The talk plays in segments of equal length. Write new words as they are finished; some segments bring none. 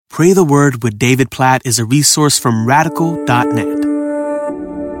Pray the Word with David Platt is a resource from radical.net.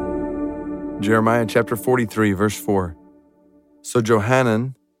 Jeremiah chapter 43, verse 4. So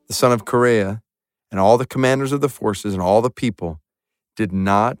Johanan, the son of Kareah, and all the commanders of the forces and all the people did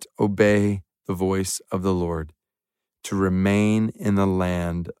not obey the voice of the Lord to remain in the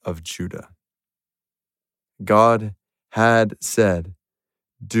land of Judah. God had said,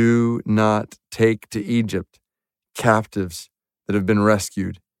 do not take to Egypt captives that have been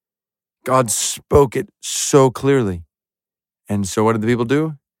rescued. God spoke it so clearly. And so what did the people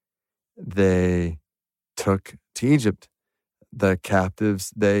do? They took to Egypt the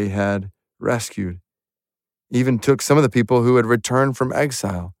captives they had rescued. Even took some of the people who had returned from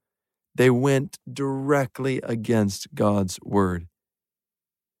exile. They went directly against God's word.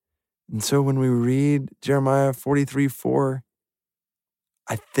 And so when we read Jeremiah 43:4,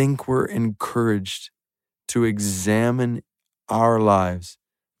 I think we're encouraged to examine our lives,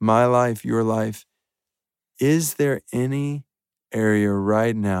 my life, your life. Is there any area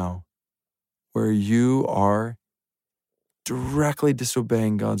right now where you are directly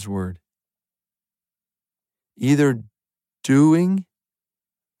disobeying God's word? Either doing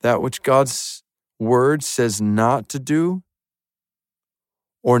that which God's word says not to do,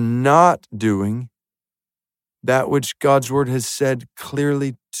 or not doing that which God's word has said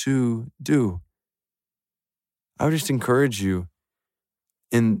clearly to do. I would just encourage you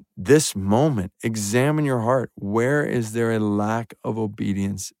in this moment, examine your heart. Where is there a lack of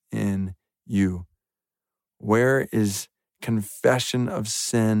obedience in you? Where is confession of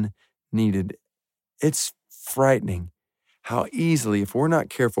sin needed? It's frightening how easily, if we're not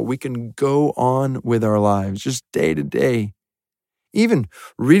careful, we can go on with our lives just day to day. Even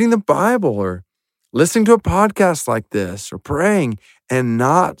reading the Bible or listening to a podcast like this or praying and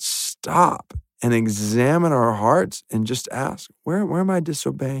not stop and examine our hearts and just ask, where am I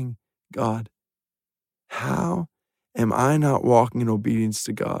disobeying God? How am I not walking in obedience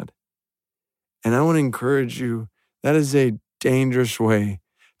to God? And I want to encourage you, that is a dangerous way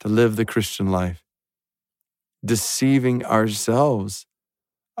to live the Christian life. Deceiving ourselves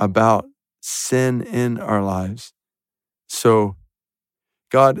about sin in our lives. So,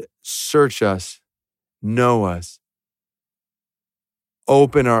 God, search us, know us,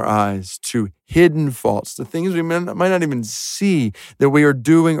 open our eyes to hidden faults, the things we might not even see that we are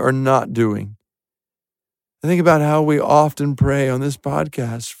doing or not doing. I think about how we often pray on this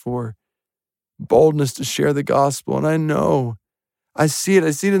podcast for boldness to share the gospel. And I see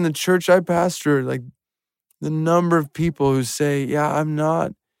it in the church I pastor, like the number of people who say, yeah, I'm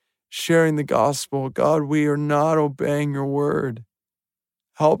not sharing the gospel. God, we are not obeying your word.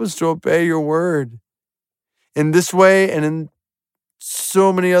 Help us to obey your word in this way and in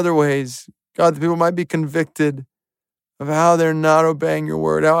so many other ways. God, the people might be convicted of how they're not obeying your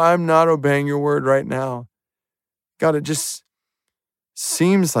word, how I'm not obeying your word right now. God, it just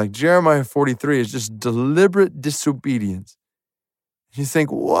seems like Jeremiah 43 is just deliberate disobedience. You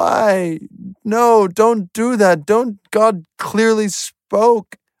think, why? No, don't do that. God clearly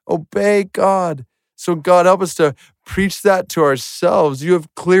spoke. Obey God. So God, help us to preach that to ourselves. You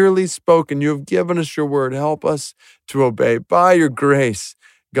have clearly spoken. You have given us your word. Help us to obey. By your grace,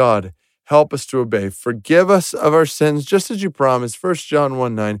 God, help us to obey. Forgive us of our sins, just as you promised. 1 John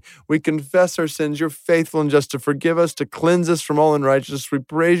 1:9. We confess our sins. You're faithful and just to forgive us, to cleanse us from all unrighteousness. We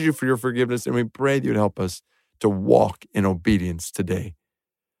praise you for your forgiveness, and we pray that you'd help us to walk in obedience today,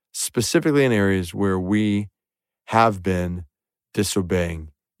 specifically in areas where we have been disobeying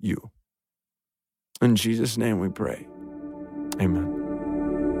you. In Jesus' name we pray. Amen.